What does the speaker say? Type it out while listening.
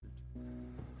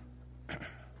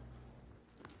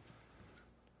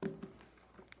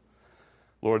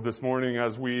Lord, this morning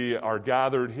as we are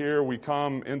gathered here, we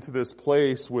come into this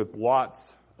place with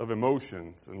lots of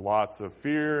emotions and lots of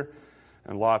fear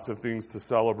and lots of things to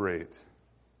celebrate.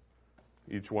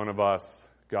 Each one of us,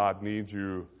 God, needs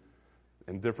you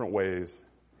in different ways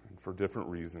and for different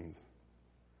reasons.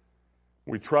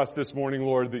 We trust this morning,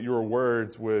 Lord, that your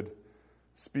words would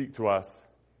speak to us,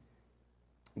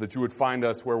 that you would find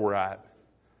us where we're at,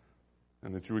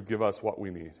 and that you would give us what we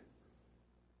need.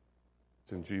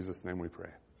 It's in Jesus' name we pray.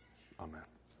 Amen.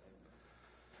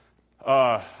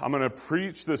 I'm going to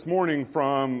preach this morning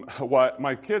from what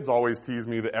my kids always tease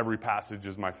me that every passage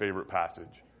is my favorite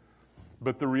passage.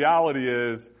 But the reality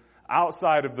is,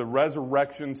 outside of the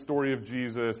resurrection story of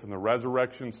Jesus and the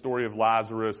resurrection story of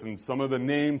Lazarus and some of the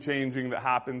name changing that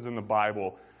happens in the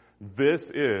Bible, this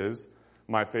is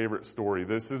my favorite story.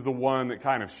 This is the one that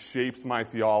kind of shapes my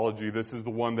theology. This is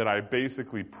the one that I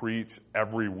basically preach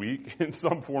every week in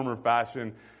some form or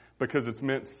fashion because it's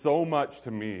meant so much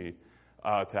to me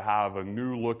to have a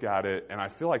new look at it. And I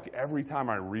feel like every time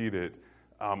I read it,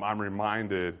 I'm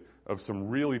reminded of some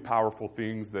really powerful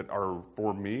things that are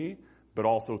for me, but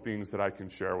also things that I can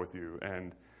share with you.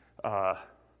 And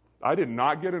I did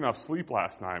not get enough sleep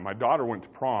last night. My daughter went to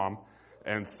prom,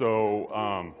 and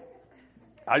so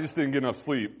I just didn't get enough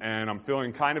sleep, and I'm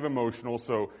feeling kind of emotional.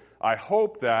 So I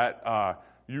hope that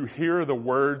you hear the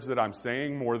words that I'm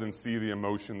saying more than see the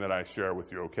emotion that I share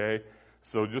with you, okay?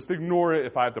 So just ignore it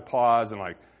if I have to pause and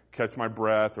catch my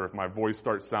breath, or if my voice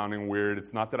starts sounding weird.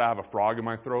 It's not that I have a frog in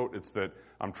my throat. It's that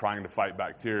I'm trying to fight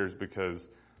back tears because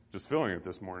I'm just feeling it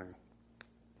this morning.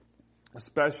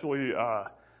 Especially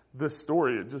this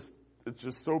story, it's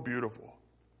just so beautiful.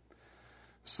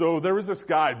 So there was this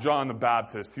guy, John the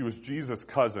Baptist. He was Jesus'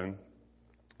 cousin.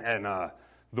 And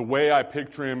the way I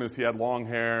picture him is he had long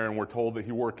hair, and we're told that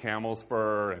he wore camel's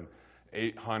fur and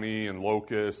ate honey and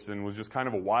locusts and was just kind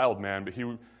of a wild man. But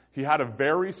he had a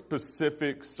very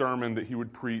specific sermon that he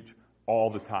would preach all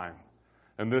the time.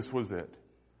 And this was it.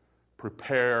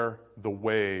 Prepare the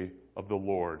way of the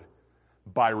Lord.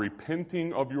 By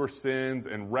repenting of your sins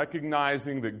and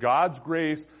recognizing that God's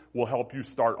grace will help you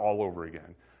start all over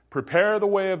again. Prepare the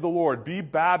way of the Lord. Be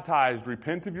baptized.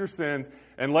 Repent of your sins.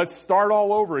 And let's start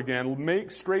all over again.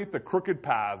 Make straight the crooked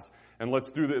paths. And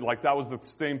let's do that. That was the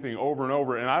same thing over and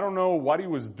over. And I don't know what he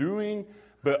was doing,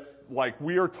 but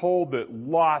we are told that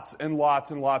lots and lots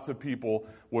and lots of people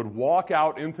would walk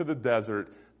out into the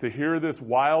desert to hear this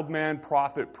wild man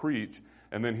prophet preach,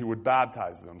 and then he would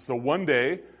baptize them. So one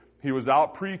day, he was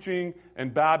out preaching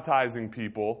and baptizing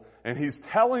people, and he's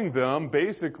telling them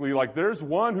basically, there's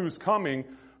one who's coming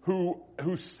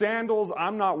whose sandals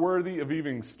I'm not worthy of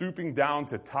even stooping down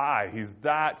to tie. He's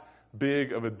that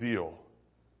big of a deal.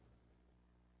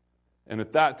 And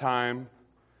at that time,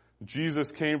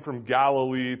 Jesus came from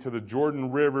Galilee to the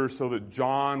Jordan River so that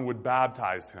John would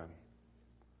baptize him.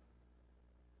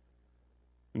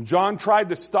 And John tried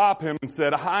to stop him and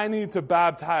said, I need to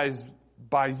baptize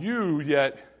by you,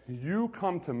 yet you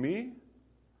come to me?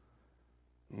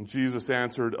 And Jesus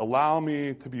answered, allow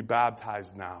me to be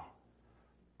baptized now.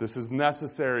 This is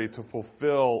necessary to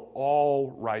fulfill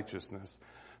all righteousness.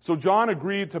 So John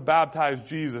agreed to baptize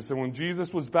Jesus, and when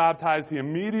Jesus was baptized, he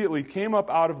immediately came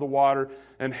up out of the water,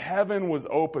 and heaven was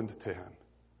opened to him.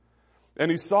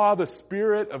 And he saw the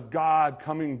Spirit of God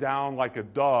coming down like a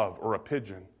dove or a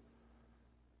pigeon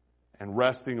and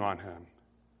resting on him.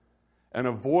 And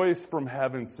a voice from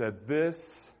heaven said,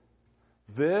 This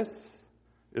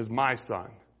is my Son,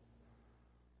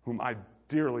 whom I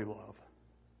dearly love.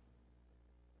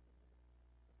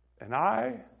 And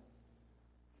I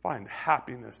find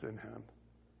happiness in him.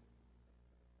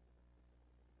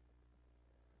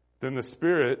 Then the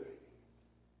Spirit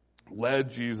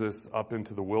led Jesus up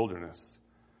into the wilderness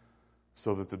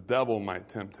so that the devil might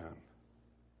tempt him.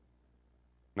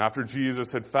 And after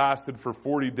Jesus had fasted for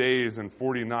 40 days and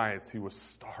 40 nights, he was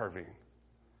starving.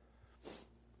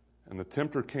 And the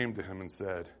tempter came to him and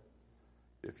said,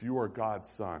 if you are God's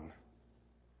Son,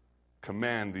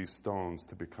 command these stones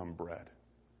to become bread.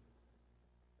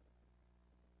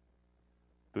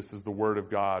 This is the word of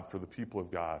God for the people of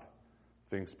God.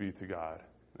 Thanks be to God.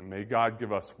 And may God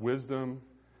give us wisdom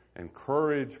and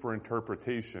courage for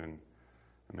interpretation.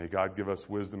 And may God give us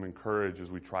wisdom and courage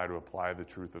as we try to apply the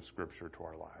truth of Scripture to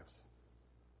our lives.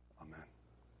 Amen.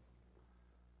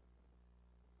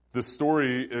 This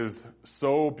story is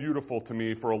so beautiful to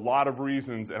me for a lot of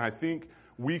reasons, and I think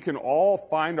we can all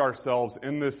find ourselves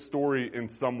in this story in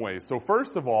some way. So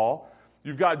first of all,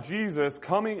 you've got Jesus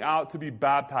coming out to be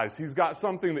baptized. He's got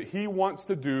something that he wants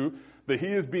to do, that he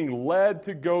is being led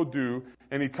to go do.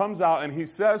 And he comes out and he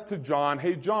says to John,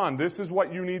 hey, John, this is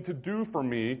what you need to do for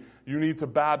me. You need to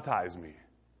baptize me.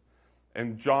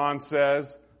 And John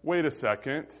says, wait a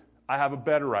second, I have a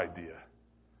better idea.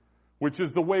 Which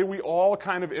is the way we all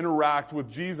kind of interact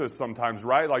with Jesus sometimes,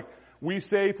 right? Like, we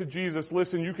say to Jesus,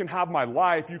 listen, you can have my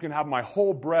life, you can have my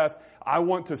whole breath. I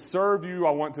want to serve you,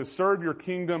 I want to serve your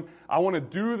kingdom. I want to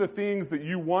do the things that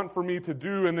you want for me to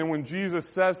do. And then when Jesus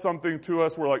says something to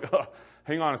us, we're like,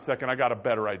 hang on a second, I got a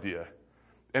better idea.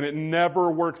 And it never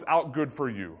works out good for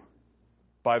you,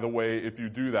 by the way, if you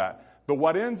do that. But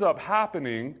what ends up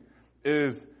happening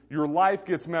is your life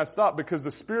gets messed up because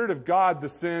the Spirit of God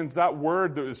descends. That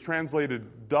word that is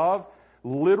translated dove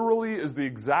literally is the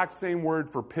exact same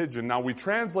word for pigeon. Now, we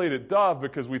translate it dove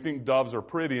because we think doves are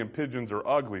pretty and pigeons are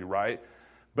ugly, right?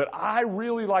 But I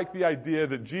really like the idea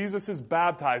that Jesus is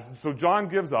baptized. So John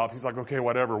gives up. He's like, okay,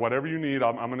 whatever you need,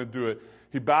 I'm going to do it.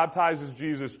 He baptizes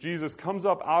Jesus. Jesus comes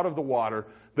up out of the water.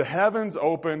 The heavens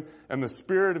open and the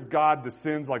Spirit of God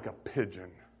descends like a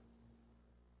pigeon.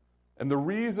 And the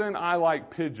reason I like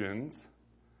pigeons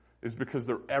is because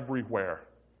they're everywhere.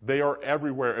 They are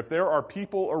everywhere. If there are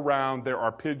people around, there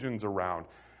are pigeons around.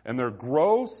 And they're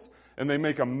gross, and they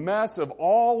make a mess of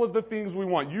all of the things we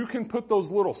want. You can put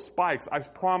those little spikes. I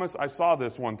promise I saw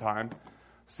this one time.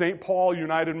 St. Paul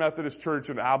United Methodist Church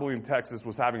in Abilene, Texas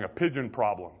was having a pigeon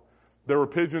problem. There were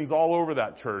pigeons all over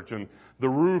that church, and the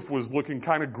roof was looking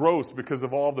kind of gross because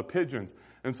of all the pigeons.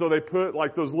 And so they put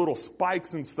like those little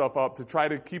spikes and stuff up to try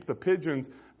to keep the pigeons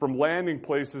from landing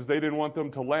places they didn't want them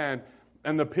to land.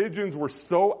 And the pigeons were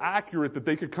so accurate that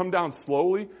they could come down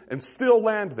slowly and still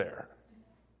land there.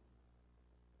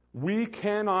 We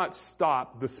cannot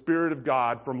stop the Spirit of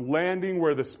God from landing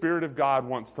where the Spirit of God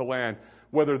wants to land,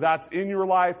 whether that's in your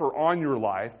life or on your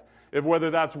life,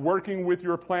 whether that's working with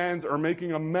your plans or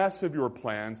making a mess of your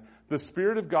plans. The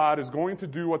Spirit of God is going to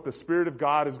do what the Spirit of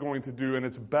God is going to do, and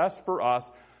it's best for us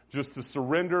just to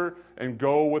surrender and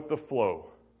go with the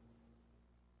flow.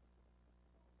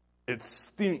 It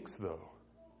stinks, though.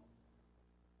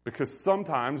 Because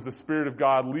sometimes the Spirit of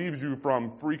God leaves you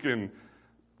from freaking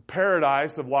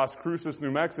paradise of Las Cruces,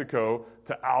 New Mexico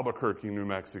to Albuquerque, New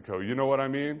Mexico. You know what I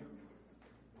mean?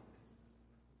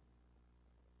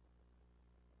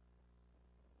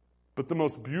 But the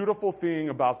most beautiful thing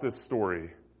about this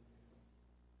story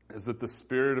is that the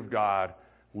Spirit of God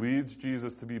leads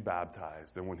Jesus to be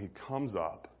baptized. And when he comes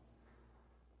up,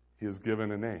 he is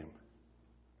given a name.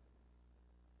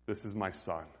 This is my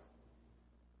Son,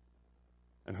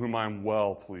 in whom I am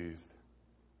well pleased.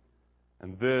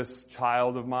 And this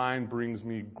child of mine brings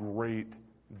me great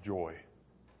joy.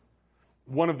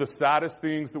 One of the saddest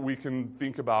things that we can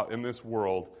think about in this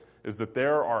world is that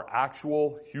there are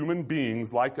actual human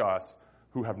beings like us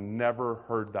who have never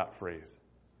heard that phrase.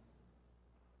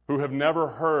 Who have never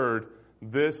heard,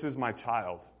 this is my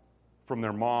child, from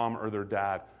their mom or their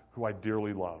dad, who I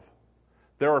dearly love.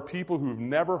 There are people who've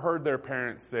never heard their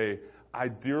parents say, I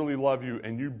dearly love you,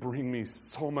 and you bring me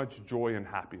so much joy and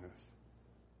happiness.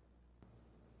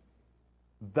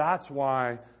 That's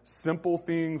why simple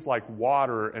things like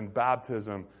water and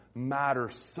baptism matter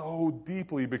so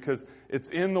deeply, because it's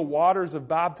in the waters of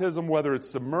baptism, whether it's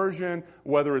submersion,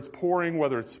 whether it's pouring,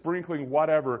 whether it's sprinkling,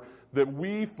 whatever, that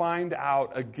we find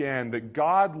out again that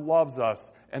God loves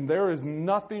us and there is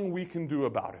nothing we can do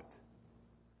about it.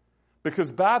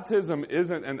 Because baptism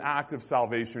isn't an act of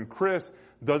salvation. Chris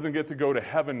doesn't get to go to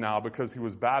heaven now because he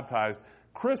was baptized.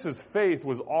 Chris's faith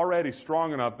was already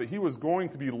strong enough that he was going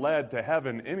to be led to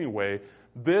heaven anyway.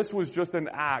 This was just an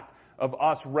act of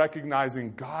us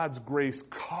recognizing God's grace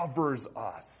covers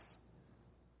us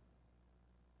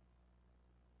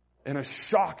in a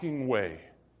shocking way.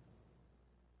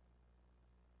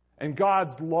 And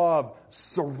God's love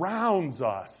surrounds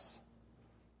us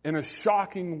in a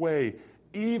shocking way,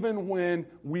 even when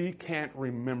we can't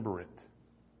remember it.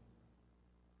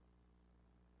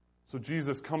 So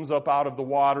Jesus comes up out of the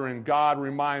water, and God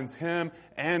reminds him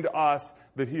and us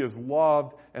that he is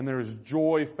loved, and there is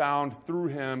joy found through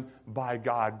him by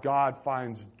God. God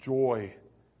finds joy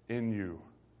in you.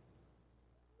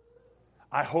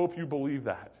 I hope you believe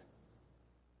that.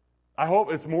 I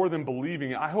hope it's more than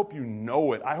believing it. I hope you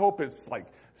know it. I hope it's like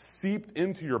seeped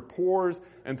into your pores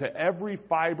and to every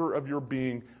fiber of your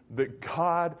being that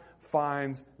God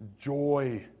finds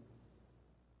joy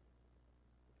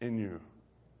in you.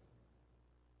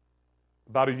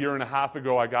 About a year and a half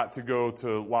ago, I got to go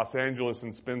to Los Angeles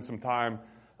and spend some time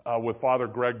with Father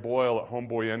Greg Boyle at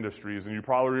Homeboy Industries. And you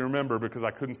probably remember because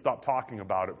I couldn't stop talking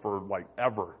about it for like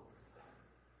ever.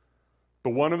 But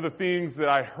one of the things that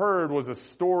I heard was a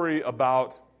story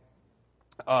about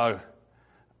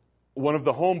one of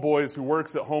the homeboys who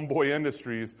works at Homeboy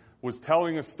Industries was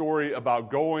telling a story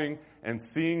about going and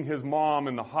seeing his mom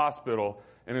in the hospital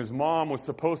and his mom was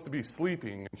supposed to be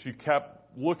sleeping, and she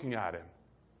kept looking at him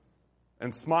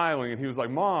and smiling, and he was like,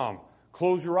 "Mom,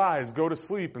 close your eyes, go to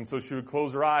sleep." And so she would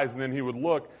close her eyes, and then he would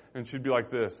look, and she'd be like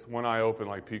this, one eye open,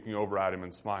 like peeking over at him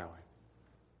and smiling.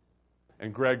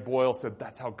 And Greg Boyle said,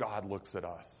 that's how God looks at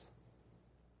us.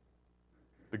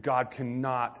 That God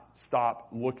cannot stop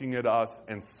looking at us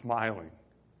and smiling.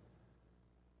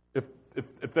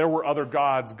 If there were other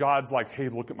gods, God's like, hey,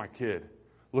 look at my kid.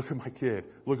 Look at my kid.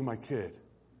 Look at my kid.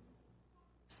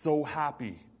 So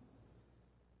happy.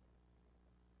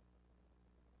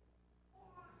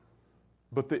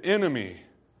 But the enemy,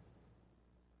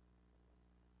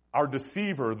 our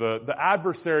deceiver, the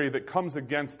adversary that comes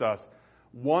against us,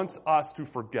 wants us to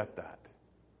forget that.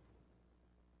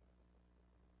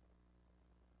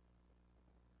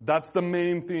 That's the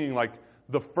main thing. Like,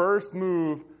 the first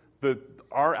move that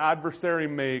our adversary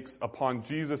makes upon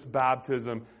Jesus'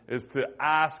 baptism is to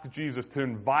ask Jesus, to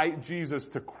invite Jesus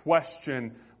to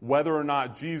question whether or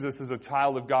not Jesus is a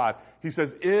child of God. He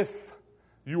says, if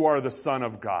you are the Son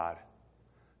of God,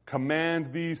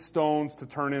 command these stones to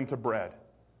turn into bread.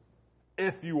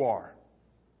 If you are.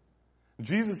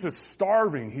 Jesus is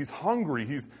starving. He's hungry.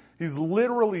 He's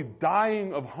literally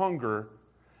dying of hunger.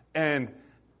 And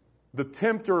the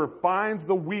tempter finds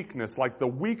the weakness, like the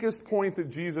weakest point that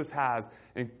Jesus has,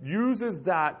 and uses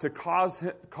that to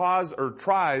cause or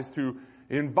tries to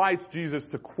invite Jesus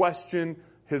to question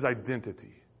his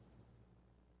identity.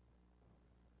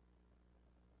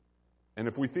 And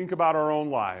if we think about our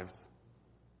own lives,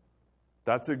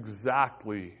 that's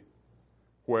exactly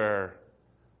where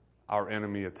our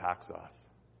enemy attacks us.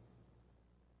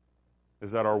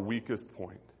 Is at our weakest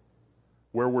point,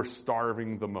 where we're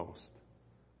starving the most.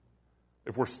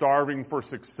 If we're starving for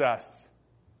success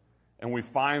and we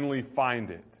finally find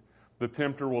it, the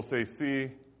tempter will say,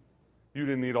 see, you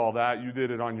didn't need all that. You did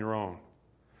it on your own.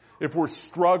 If we're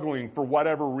struggling for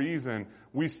whatever reason,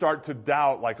 we start to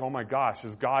doubt, like, oh my gosh,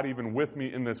 is God even with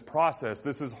me in this process?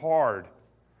 This is hard.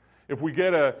 If we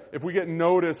get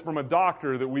notice from a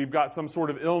doctor that we've got some sort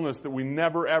of illness that we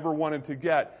never ever wanted to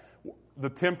get, the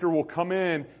tempter will come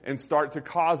in and start to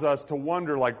cause us to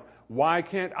wonder, like, why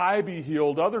can't I be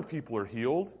healed? Other people are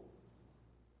healed.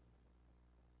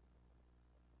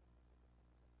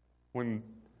 When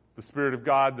the Spirit of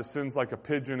God descends like a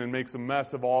pigeon and makes a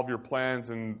mess of all of your plans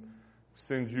and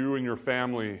sends you and your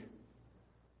family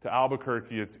to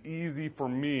Albuquerque, it's easy for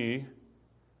me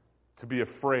to be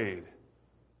afraid.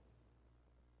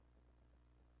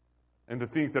 And to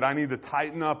think that I need to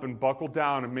tighten up and buckle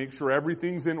down and make sure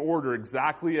everything's in order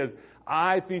exactly as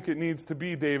I think it needs to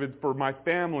be, David, for my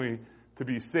family to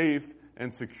be safe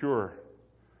and secure.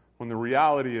 When the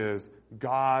reality is,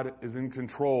 God is in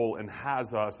control and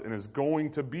has us and is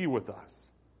going to be with us.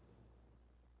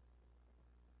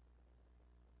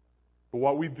 But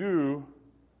what we do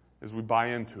is we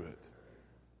buy into it.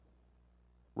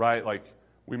 Right? Like,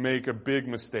 we make a big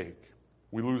mistake.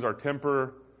 We lose our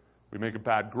temper. We make a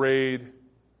bad grade.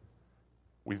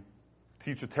 We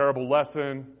teach a terrible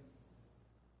lesson.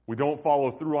 We don't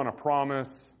follow through on a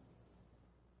promise.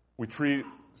 We treat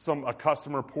a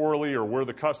customer poorly, or we're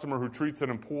the customer who treats an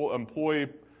employee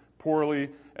poorly.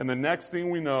 And the next thing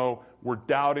we know, we're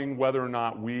doubting whether or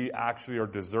not we actually are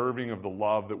deserving of the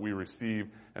love that we receive.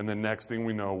 And the next thing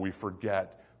we know, we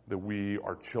forget that we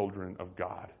are children of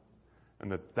God.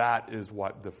 And that is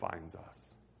what defines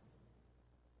us.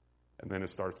 And then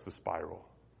it starts to spiral.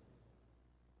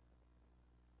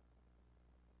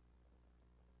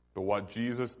 But what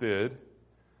Jesus did,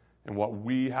 and what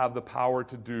we have the power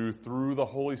to do through the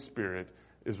Holy Spirit,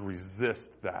 is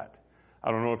resist that. I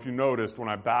don't know if you noticed, when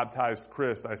I baptized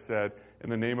Chris, I said,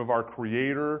 in the name of our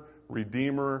Creator,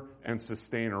 Redeemer, and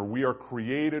Sustainer. We are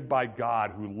created by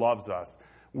God who loves us.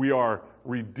 We are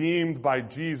redeemed by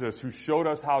Jesus, who showed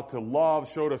us how to love,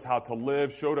 showed us how to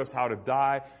live, showed us how to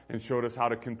die, and showed us how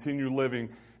to continue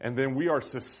living. And then we are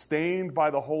sustained by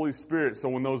the Holy Spirit. So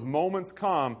when those moments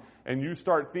come and you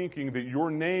start thinking that your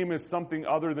name is something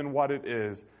other than what it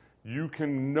is, you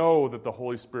can know that the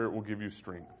Holy Spirit will give you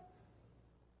strength.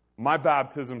 My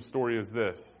baptism story is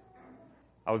this.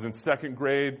 I was in second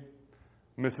grade.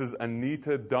 Mrs.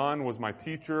 Anita Dunn was my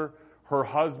teacher. Her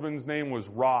husband's name was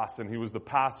Ross, and he was the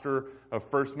pastor of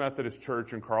First Methodist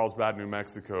Church in Carlsbad, New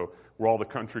Mexico, where all the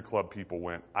country club people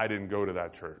went. I didn't go to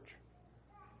that church.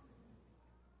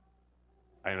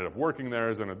 I ended up working there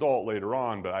as an adult later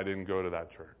on, but I didn't go to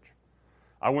that church.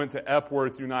 I went to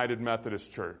Epworth United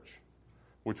Methodist Church,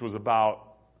 which was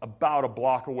about a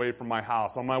block away from my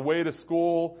house. On my way to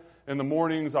school in the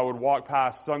mornings, I would walk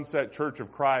past Sunset Church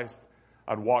of Christ.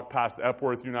 I'd walk past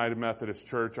Epworth United Methodist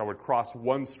Church. I would cross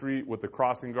one street with the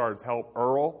crossing guard's help,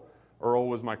 Earl, Earl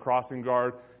was my crossing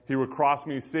guard. He would cross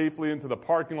me safely into the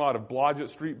parking lot of Blodgett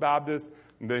Street Baptist,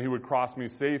 and then he would cross me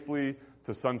safely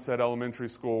to Sunset Elementary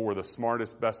School, where the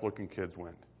smartest, best-looking kids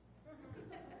went.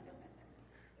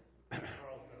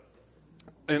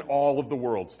 In all of the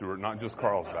world, Stuart, not just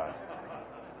Carlsbad.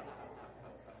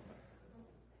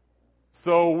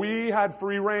 So we had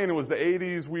free reign. It was the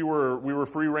 80s. We were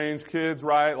free-range kids,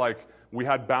 right? Like, we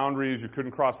had boundaries. You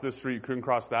couldn't cross this street. You couldn't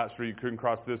cross that street. You couldn't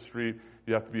cross this street.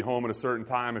 You have to be home at a certain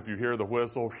time. If you hear the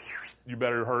whistle, you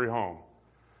better hurry home.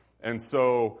 And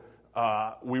so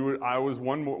I was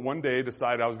one day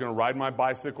decided I was going to ride my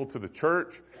bicycle to the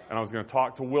church, and I was going to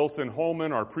talk to Wilson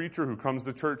Holman, our preacher who comes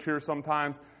to church here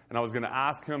sometimes, and I was going to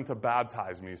ask him to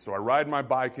baptize me. So I ride my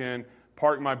bike in,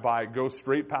 park my bike, go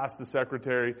straight past the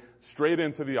secretary, straight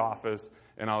into the office,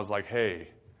 and I was like, hey,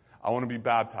 I want to be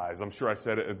baptized. I'm sure I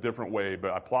said it a different way,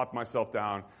 but I plopped myself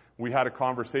down. We had a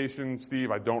conversation, Steve.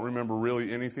 I don't remember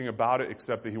really anything about it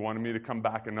except that he wanted me to come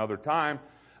back another time.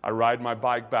 I ride my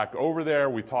bike back over there.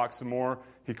 We talk some more.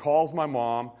 He calls my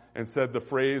mom and said the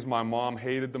phrase my mom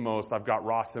hated the most, I've got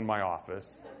Ross in my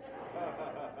office.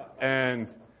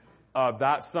 And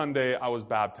that Sunday, I was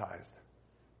baptized.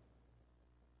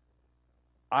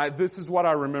 This is what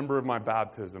I remember of my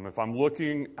baptism. If I'm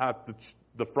looking at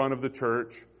the front of the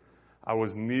church, I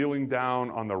was kneeling down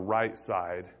on the right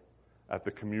side at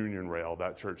the communion rail.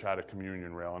 That church had a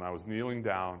communion rail, and I was kneeling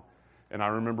down, and I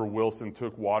remember Wilson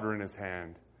took water in his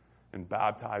hand and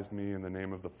baptized me in the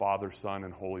name of the Father, Son,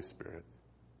 and Holy Spirit.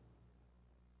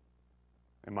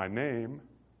 And my name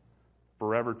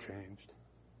forever changed.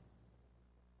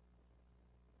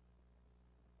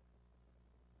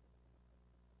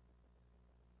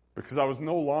 Because I was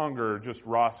no longer just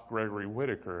Ross Gregory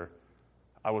Whitaker.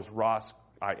 I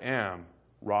am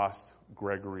Ross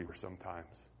Gregory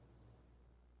sometimes.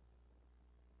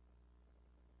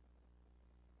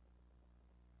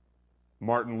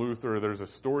 Martin Luther, there's a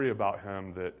story about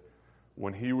him that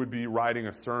when he would be writing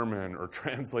a sermon or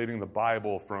translating the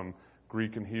Bible from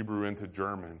Greek and Hebrew into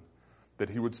German,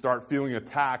 that he would start feeling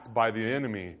attacked by the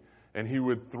enemy, and he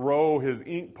would throw his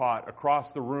ink pot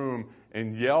across the room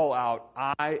and yell out,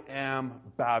 I am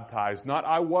baptized. Not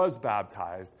I was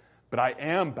baptized, but I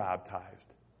am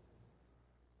baptized.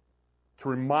 To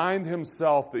remind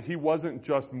himself that he wasn't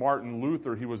just Martin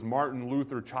Luther, he was Martin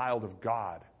Luther, child of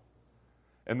God.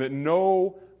 And that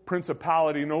no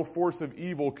principality, no force of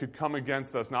evil could come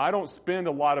against us. Now, I don't spend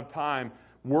a lot of time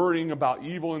worrying about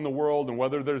evil in the world and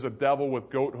whether there's a devil with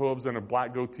goat hooves and a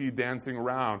black goatee dancing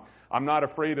around. I'm not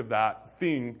afraid of that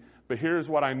thing, but here's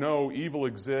what I know. Evil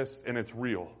exists and it's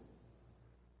real.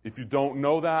 If you don't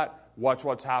know that, watch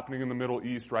what's happening in the Middle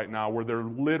East right now, where they're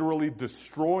literally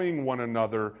destroying one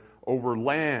another over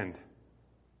land.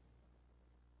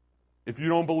 If you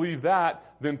don't believe that,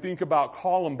 then think about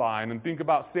Columbine, and think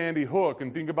about Sandy Hook,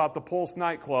 and think about the Pulse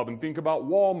nightclub, and think about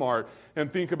Walmart,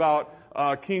 and think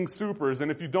about King Soopers. And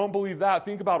if you don't believe that,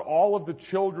 think about all of the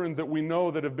children that we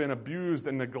know that have been abused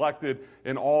and neglected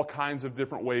in all kinds of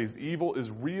different ways. Evil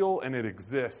is real and it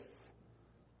exists.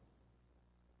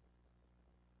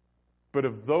 But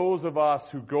if those of us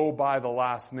who go by the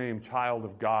last name child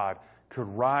of God could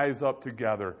rise up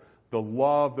together, the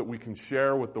love that we can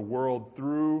share with the world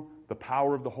through the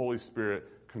power of the Holy Spirit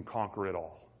can conquer it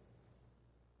all.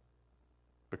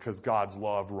 Because God's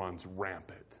love runs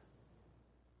rampant.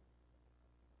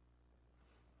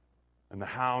 And the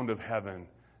hound of heaven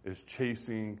is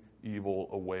chasing evil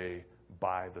away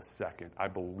by the second. I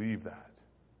believe that.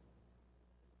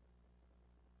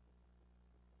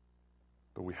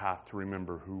 But we have to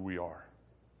remember who we are.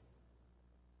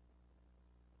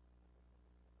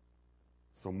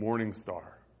 So Morning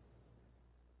Star,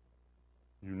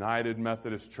 United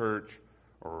Methodist Church,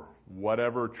 or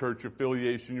whatever church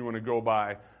affiliation you want to go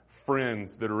by,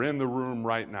 friends that are in the room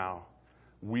right now,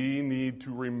 we need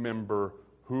to remember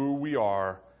who we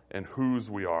are and whose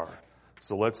we are.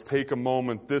 So let's take a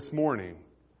moment this morning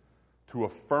to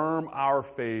affirm our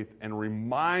faith and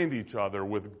remind each other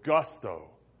with gusto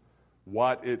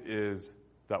what it is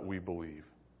that we believe.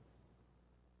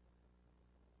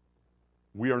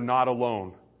 We are not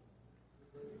alone.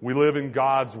 We live in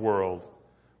God's world.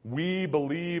 We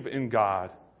believe in God,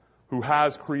 who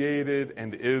has created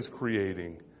and is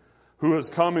creating, who has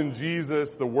come in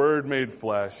Jesus, the Word made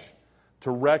flesh,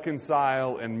 to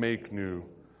reconcile and make new,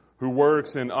 who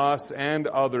works in us and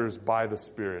others by the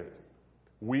Spirit.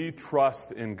 We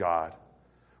trust in God.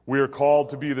 We are called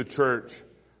to be the church,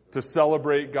 to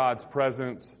celebrate God's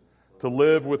presence, to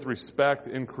live with respect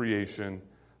in creation,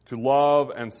 to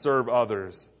love and serve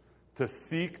others, to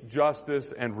seek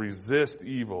justice and resist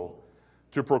evil,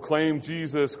 to proclaim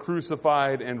Jesus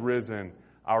crucified and risen,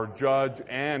 our judge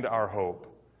and our hope.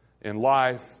 In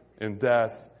life, in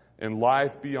death, in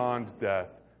life beyond death,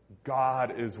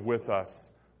 God is with us.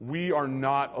 We are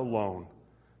not alone.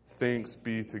 Thanks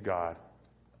be to God.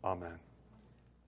 Amen.